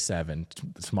 It's day 7.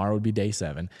 Tomorrow would be day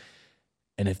 7.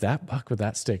 And if that buck with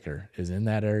that sticker is in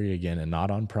that area again and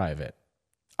not on private,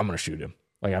 I'm going to shoot him.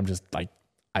 Like, I'm just like,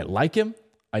 I like him.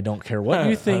 I don't care what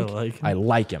you think. I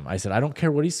like him. I said, I don't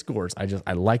care what he scores.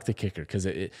 I like the kicker, because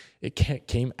it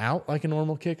came out like a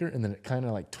normal kicker, and then it kind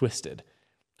of like twisted.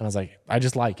 And I was like, I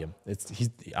just like him.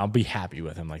 I'll be happy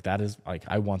with him. Like, that is like,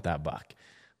 I want that buck.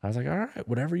 I was like, all right,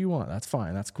 whatever you want. That's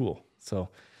fine. That's cool. So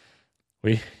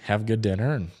we have good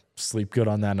dinner and sleep good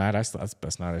on that night. That's the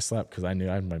best night I slept, because I knew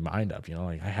I had my mind up.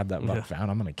 Like, I had that buck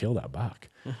found. I'm going to kill that buck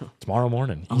tomorrow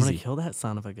morning. I'm going to kill that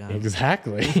son of a gun.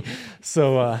 Exactly.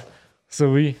 So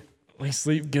we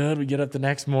sleep good. We get up the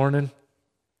next morning.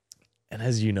 And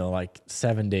as you know, like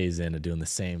 7 days into doing the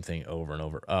same thing over and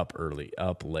over, up early,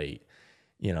 up late,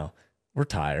 you know, we're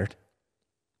tired.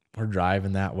 We're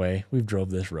driving that way. We've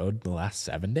drove this road the last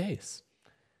 7 days.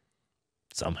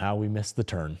 Somehow we missed the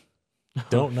turn.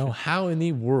 Don't know how in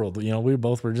the world, you know, we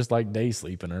both were just like day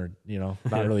sleeping or, you know,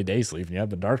 not really day sleeping yet,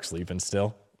 but dark sleeping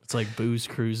still. It's like booze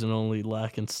cruising, only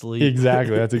lacking sleep.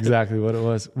 Exactly. That's exactly what it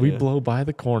was. We blow by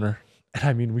the corner. And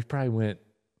I mean, we probably went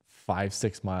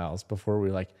 5-6 miles before we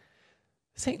were like,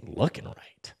 this ain't looking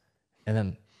right. And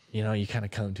then, you know, you kind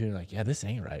of come to and like, yeah, this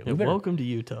ain't right. Yeah, welcome to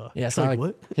Utah. Yeah. It's So like,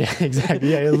 what? what? Yeah,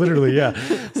 exactly. Yeah, literally. Yeah.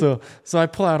 So I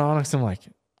pull out Onyx. I'm like,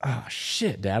 oh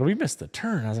shit, Dad, we missed the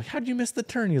turn. I was like, how'd you miss the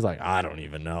turn? He's like, I don't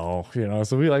even know. You know,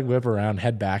 so we like whip around,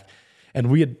 head back. And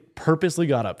we had purposely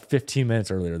got up 15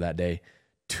 minutes earlier that day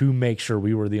to make sure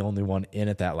we were the only one in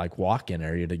at that like walk-in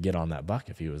area to get on that buck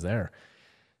if he was there.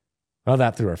 Well,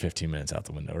 that threw our 15 minutes out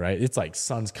the window, right? It's like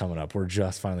sun's coming up. We're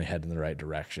just finally heading in the right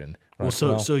direction. Well,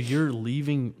 so you're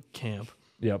leaving camp,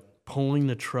 Yep. pulling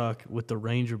the truck with the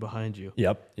Ranger behind you.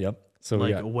 Yep. So Like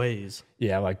we got, a ways.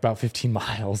 yeah, like about 15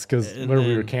 miles because And where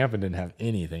we were then- camping didn't have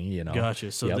anything, you know.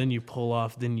 Gotcha. So Yep. then you pull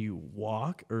off, then you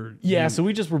walk, or Yeah, you- so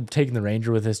we just were taking the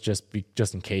Ranger with us just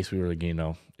in case we were, you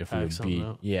know, if we Pack would something be,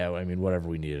 out. yeah, I mean, whatever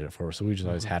we needed it for. So we just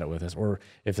always had it with us. Or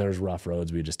if there's rough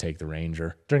roads, we just take the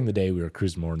Ranger. During the day, we were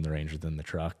cruising more in the Ranger than the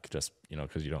truck, just, you know,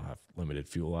 because you don't have limited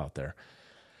fuel out there.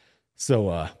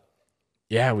 So,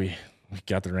 yeah, we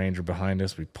got the Ranger behind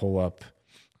us. We pull up,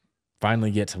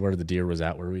 finally get to where the deer was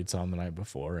at, where we'd saw him the night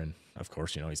before. And of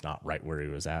course, you know, he's not right where he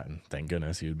was at. And thank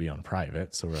goodness he would be on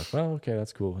private. So we're like, well, okay,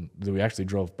 that's cool. And we actually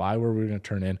drove by where we were going to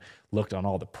turn in, looked on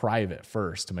all the private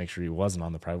first to make sure he wasn't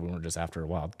on the private. We weren't just after a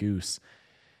wild goose.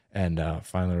 And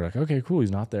finally we're like, okay, cool.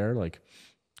 He's not there. Like,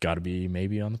 got to be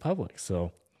maybe on the public.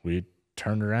 So we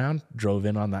turned around, drove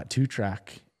in on that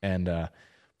 2-track, and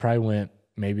probably went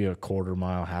maybe a quarter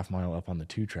mile, half mile up on the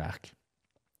 2-track,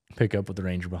 pick up with the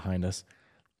Ranger behind us.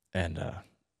 And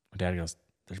my dad goes,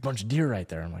 there's a bunch of deer right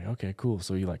there. I'm like, okay, cool.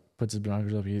 So he like puts his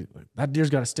binoculars up. He like, that deer's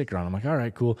got a sticker on. I'm like, all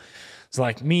right, cool. So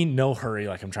like me, no hurry.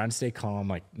 Like I'm trying to stay calm.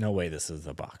 Like no way this is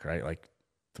the buck, right? Like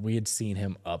we had seen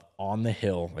him up on the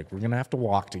hill. Like we're going to have to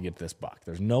walk to get this buck.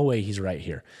 There's no way he's right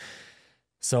here.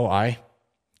 So I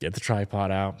get the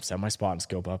tripod out, set my spot and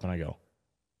scope up, and I go,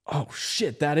 oh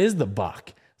shit, that is the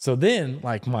buck. So then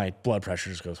like my blood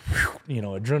pressure just goes, whew, you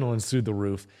know, adrenaline's through the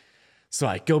roof. So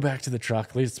I go back to the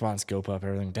truck, leave the spot and scope up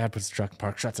everything. Dad puts the truck in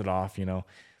park, shuts it off, you know.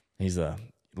 He's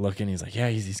looking, he's like, yeah,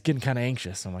 he's getting kind of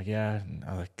anxious. I'm like, yeah. And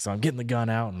I'm like, so I'm getting the gun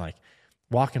out and like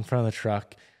walk in front of the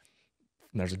truck.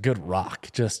 And there's a good rock,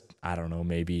 just, I don't know,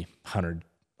 maybe 100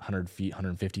 feet,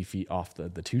 150 feet off the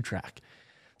 2-track.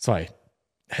 So I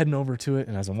heading over to it.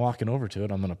 And as I'm walking over to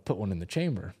it, I'm going to put one in the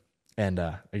chamber. And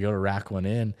I go to rack one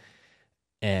in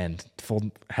and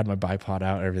had my bipod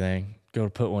out, everything, go to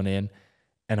put one in.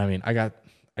 And I mean,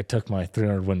 I took my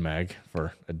 300 Win Mag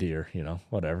for a deer, you know,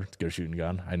 whatever. It's a good shooting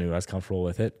gun. I knew I was comfortable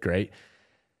with it. Great.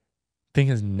 Thing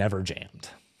has never jammed.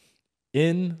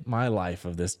 In my life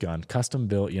of this gun, custom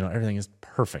built, you know, everything is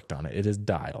perfect on it. It is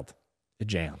dialed. It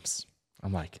jams.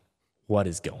 I'm like, what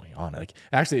is going on? Like,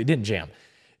 actually, it didn't jam.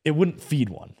 It wouldn't feed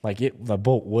one. Like, the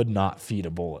bolt would not feed a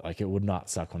bullet. Like, it would not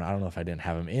suck one. I don't know if I didn't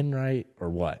have them in right or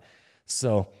what.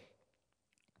 So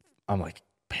I'm like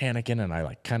panicking, and I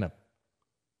like kind of,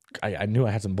 I knew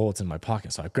I had some bullets in my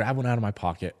pocket. So I grabbed one out of my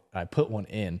pocket, I put one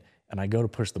in, and I go to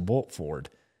push the bolt forward,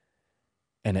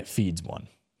 and it feeds one,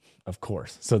 of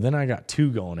course. So then I got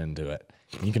 2 going into it.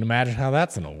 You can imagine how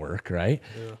that's going to work, right?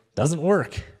 Yeah. Doesn't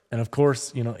work. And of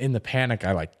course, you know, in the panic,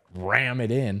 I like ram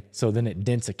it in. So then it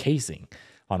dents a casing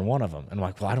on one of them. And I'm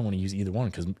like, well, I don't want to use either one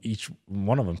because each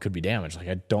one of them could be damaged. Like,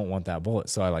 I don't want that bullet.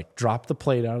 So I like drop the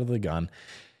plate out of the gun.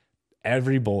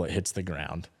 Every bullet hits the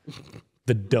ground.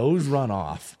 The does run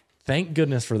off. Thank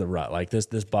goodness for the rut. Like this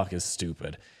buck is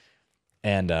stupid.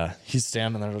 And he's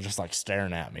standing there just like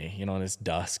staring at me, you know, and it's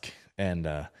dusk and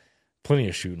plenty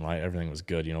of shooting light. Everything was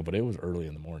good, you know, but it was early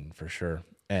in the morning for sure.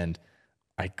 And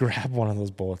I grab one of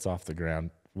those bullets off the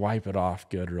ground, wipe it off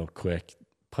good real quick,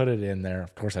 put it in there.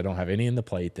 Of course, I don't have any in the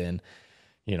plate then.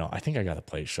 You know, I think I got the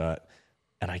plate shut.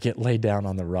 And I get laid down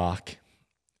on the rock.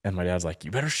 And my dad's like,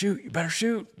 you better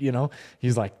shoot. You know,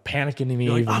 he's like panicking to me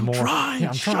even I'm more. Trying, yeah,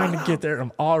 I'm trying to get there.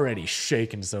 I'm already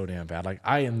shaking so damn bad. Like,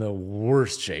 I am the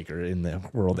worst shaker in the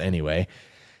world anyway.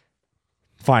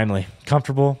 Finally,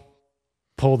 comfortable,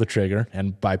 pull the trigger.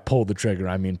 And by pull the trigger,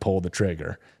 I mean pull the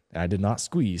trigger. I did not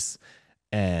squeeze.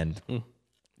 And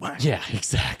yeah,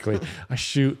 exactly. I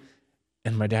shoot.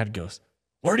 And my dad goes,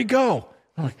 where'd he go?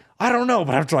 I'm like, I don't know.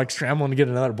 But I'm like scrambling to get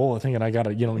another bullet, thinking I got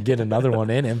to, you know, get another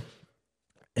one in him.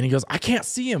 And he goes, I can't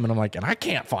see him. And I'm like, and I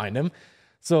can't find him.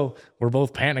 So we're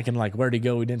both panicking, like, where'd he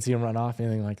go? We didn't see him run off,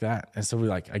 anything like that. And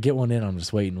so I get one in, I'm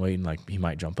just waiting, like he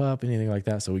might jump up, anything like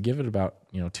that. So we give it about,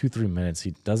 2-3 minutes.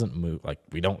 He doesn't move. Like,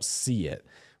 we don't see it.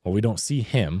 Well, we don't see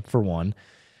him, for one.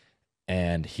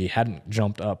 And he hadn't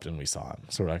jumped up and we saw him.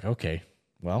 So we're like, okay,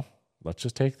 well, let's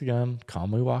just take the gun,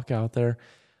 calmly walk out there.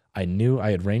 I knew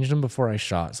I had ranged him before I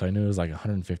shot. So I knew it was like a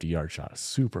 150-yard shot,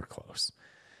 super close.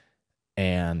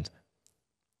 And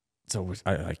so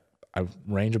I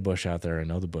range a bush out there. I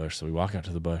know the bush. So we walk out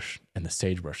to the bush and the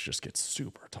sagebrush just gets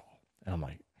super tall. And I'm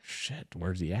like, shit,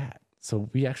 where's he at? So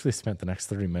we actually spent the next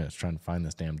 30 minutes trying to find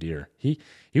this damn deer. He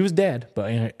was dead,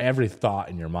 but every thought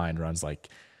in your mind runs like,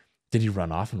 did he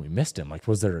run off and we missed him? Like,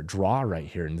 was there a draw right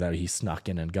here and that he snuck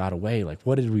in and got away? Like,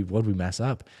 what did we mess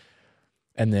up?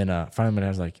 And then finally I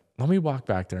was like, let me walk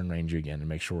back there and range you again and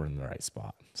make sure we're in the right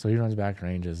spot. So he runs back,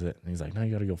 ranges it, and he's like, no,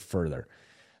 you got to go further.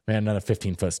 Man, another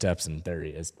 15-foot steps, and there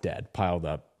he is, dead, piled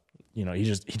up. He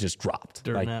just dropped.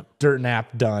 Dirt nap,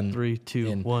 done. 3,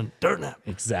 2, 1, dirt nap.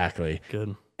 Exactly.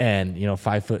 Good. And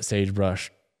 5-foot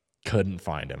sagebrush, couldn't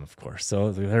find him, of course.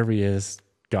 So there he is,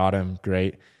 got him,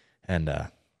 great. And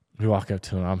we walk up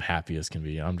to him. I'm happy as can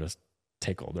be. I'm just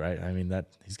tickled, right? I mean, that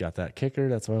he's got that kicker.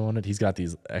 That's what I wanted. He's got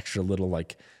these extra little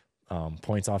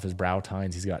points off his brow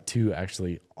tines. He's got 2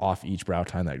 actually off each brow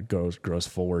tine that grows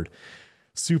forward.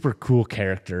 Super cool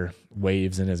character,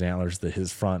 waves in his antlers,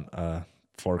 his front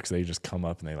forks, they just come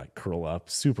up and they like curl up.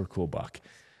 Super cool buck.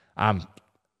 I'm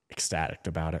ecstatic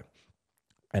about it.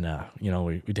 And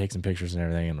we take some pictures and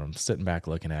everything, and I'm sitting back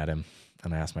looking at him,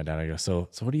 and I asked my dad, I go, so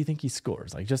what do you think he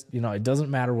scores? Like, just, it doesn't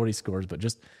matter what he scores, but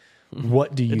just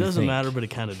what do you think? It doesn't matter, but it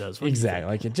kind of does. Exactly.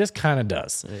 Like, it just kind of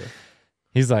does. Yeah.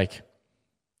 He's like,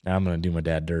 I'm going to do my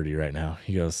dad dirty right now.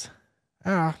 He goes,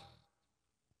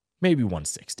 maybe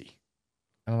 160.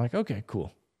 And I'm like, okay,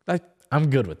 cool. I'm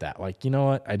good with that. Like, you know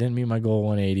what? I didn't meet my goal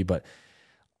 180, but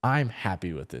I'm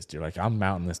happy with this deer. Like, I'm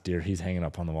mounting this deer. He's hanging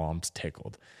up on the wall. I'm just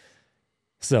tickled.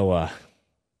 So,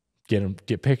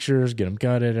 get pictures, get him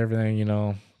gutted, everything,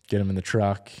 get him in the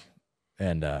truck,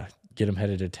 and get him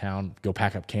headed to town, go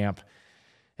pack up camp.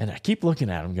 And I keep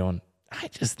looking at him going, I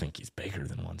just think he's bigger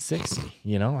than 160,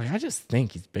 I just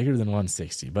think he's bigger than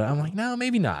 160, but I'm like, no,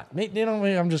 maybe not. Maybe,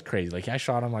 I'm just crazy. Like, I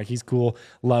shot him, like, he's cool,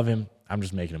 love him. I'm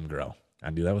just making him grow. I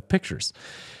do that with pictures.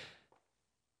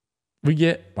 We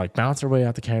get bounce our way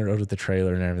out the county road with the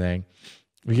trailer and everything.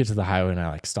 We get to the highway and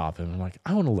I stop him. I'm like,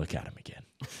 I want to look at him again.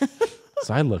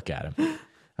 So I look at him.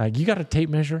 Like, you got a tape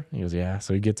measure? He goes, yeah.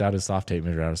 So he gets out his soft tape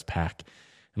measure out of his pack,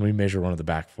 and we measure one of the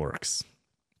back forks.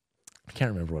 I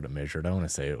can't remember what it measured. I want to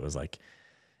say it was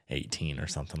 18 or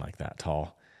something like that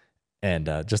tall. And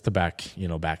just the back,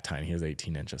 back tine, he was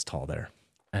 18 inches tall there.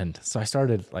 And so I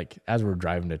started, as we're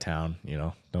driving to town,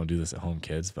 don't do this at home,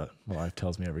 kids, but my wife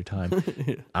tells me every time,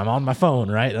 I'm on my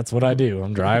phone, right? That's what I do.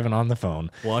 I'm driving on the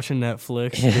phone. Watching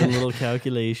Netflix, doing little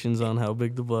calculations on how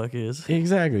big the buck is.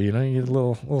 Exactly. You get a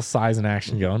little size and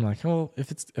action going. Like, well,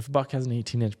 if a buck has an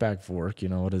 18-inch back fork,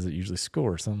 what does it usually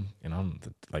score? Some,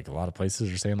 a lot of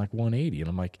places are saying 180. And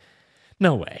I'm like,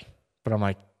 no way. But I'm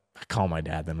like, I call my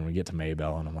dad then when we get to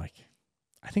Maybell, and I'm like,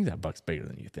 I think that buck's bigger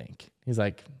than you think. He's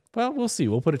like, well, we'll see.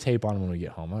 We'll put a tape on him when we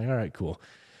get home. I'm like, all right, cool.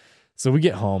 So we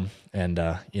get home, and,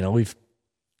 we've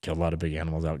killed a lot of big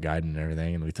animals out guiding and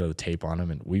everything, and we throw the tape on him,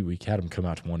 and we had him come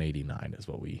out to 189 is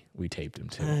what we taped him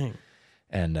to. Dang.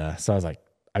 And so I was like,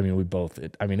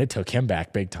 it took him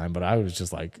back big time, but I was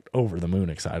just over the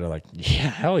moon excited. Like, yeah,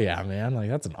 hell yeah, man.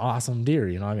 That's an awesome deer.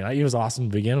 He was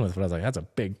awesome to begin with, but I was like, that's a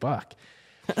big buck.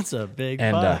 That's a big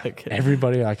buck.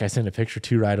 Everybody, I sent a picture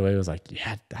to right away, was like,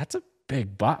 yeah, that's a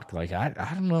big buck. I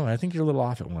don't know. I think you're a little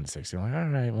off at 160. I'm like, all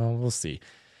right, well, we'll see.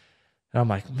 And I'm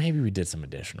like, maybe we did some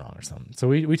addition wrong or something. So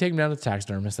we take him down to the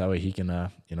taxidermist. That way he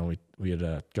can, we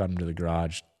had got him to the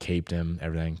garage, caped him,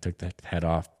 everything, took the head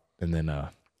off, and then I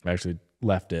actually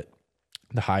left the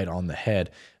hide on the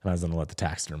head, and I was going to let the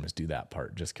taxidermist do that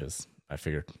part just because I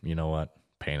figured, you know what?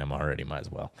 Paying him already, might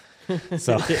as well.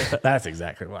 So that's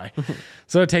exactly why.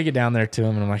 So I take it down there to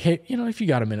him, and I'm like, hey, if you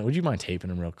got a minute, would you mind taping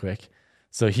him real quick?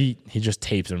 So he just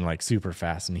tapes him super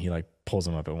fast, and he pulls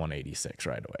him up at 186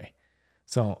 right away.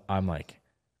 So I'm like,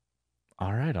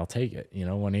 all right, I'll take it.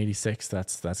 186,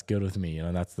 that's good with me.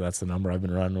 That's the number I've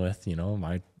been running with.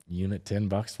 My unit 10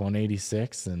 bucks,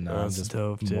 186, and I'm just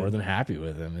more than happy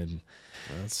with him. And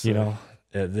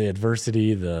the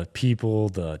adversity, the people,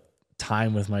 the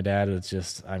time with my dad, it's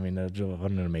just, what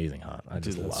an amazing hunt. I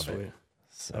just love it.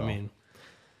 So,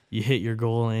 you hit your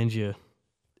goal, and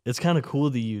it's kind of cool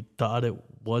that you thought it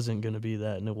wasn't going to be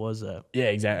that, and it was that. Yeah,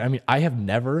 exactly. I have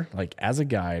never, as a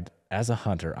guide, as a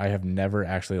hunter, I have never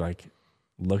actually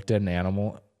looked at an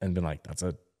animal and been like, that's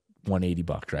a 180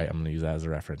 bucked, right? I'm going to use that as a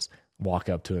reference. Walk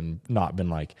up to it and not been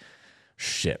like,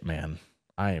 shit, man,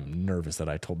 I am nervous that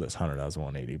I told this hunter that was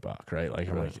 180 buck, right? Like,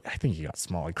 I'm like, I think he got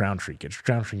small, like ground shrinkage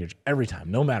every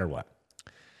time, no matter what.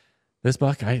 This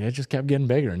buck, I just kept getting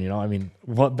bigger. And, you know, I mean,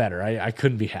 what better? I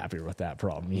couldn't be happier with that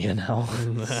problem, you know?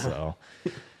 So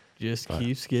just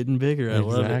keeps getting bigger. I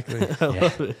love it. I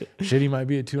love it. Shit, he might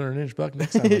be a 200-inch buck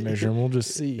next time I measure him. We'll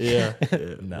just see. Yeah.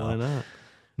 No. Why not?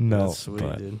 No. That's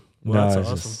sweet, dude. Well, Well, no, that's it's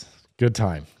awesome. just good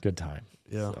time. Good time.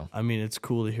 Yeah. So. I mean, it's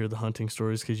cool to hear the hunting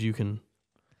stories because you can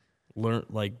learn,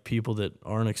 like people that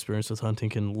aren't experienced with hunting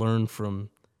can learn from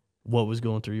what was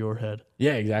going through your head.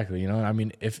 Yeah, exactly. You know, I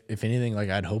mean, if anything, like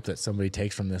I'd hope that somebody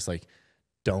takes from this, like,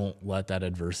 don't let that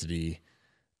adversity,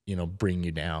 you know, bring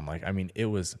you down. Like, I mean, it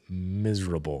was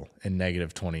miserable in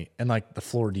 -20, and like the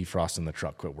floor defrost in the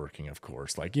truck quit working, of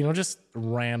course. Like, you know, just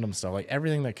random stuff. Like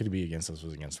everything that could be against us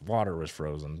was against. Water was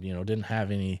frozen. You know, didn't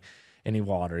have any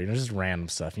water. You know, just random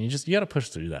stuff. And you got to push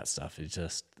through that stuff.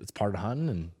 It's part of hunting,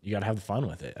 and you got to have the fun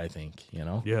with it, I think. You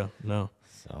know. Yeah. No.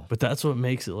 So. But that's what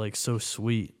makes it like so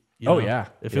sweet. You Oh know? yeah.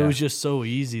 If yeah. it was just so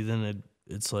easy, then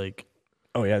it's like.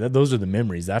 Oh yeah, those are the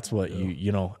memories. That's what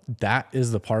you know, that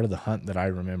is the part of the hunt that I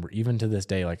remember even to this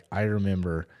day. Like I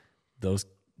remember those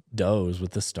does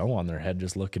with the snow on their head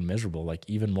just looking miserable, like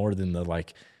even more than the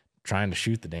like trying to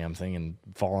shoot the damn thing and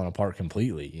falling apart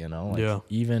completely, you know? Like, yeah.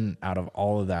 Even out of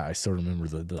all of that, I still remember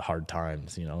the hard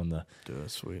times, you know, and the Dude,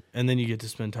 that's sweet. And then you get to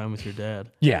spend time with your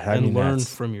dad. Yeah, I and mean, learn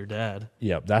from your dad.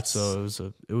 Yeah, that's So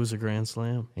it was a grand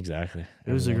slam. exactly.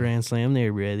 It was a grand slam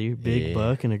there, brother. Big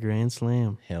buck and a grand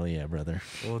slam. Hell yeah, brother.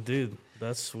 Well, dude,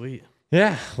 that's sweet.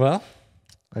 Yeah, well,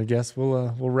 I guess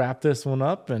we'll wrap this one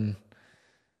up and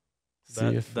see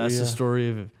if that's the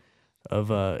story of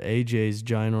AJ's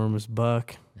ginormous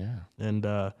buck. Yeah. And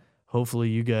hopefully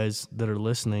you guys that are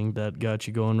listening, that got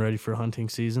you going ready for hunting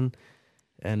season.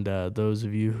 And those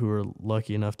of you who are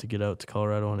lucky enough to get out to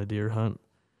Colorado on a deer hunt.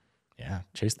 Yeah,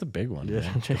 chase the big one. Yeah,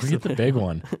 Man. chase Don't get the big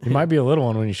one. He might be a little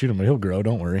one when you shoot him, but he'll grow.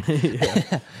 Don't worry.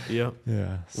 Yeah. Yep.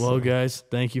 Yeah. Well, guys,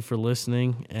 thank you for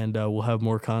listening. And we'll have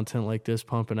more content like this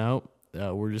pumping out.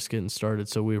 We're just getting started.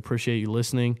 So we appreciate you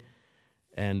listening.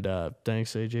 And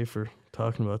thanks, AJ, for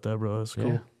talking about that, bro. That's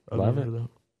cool. Yeah, love it.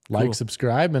 Cool. Like,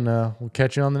 subscribe, and we'll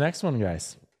catch you on the next one,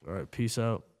 guys. All right. Peace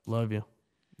out. Love you.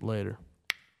 Later.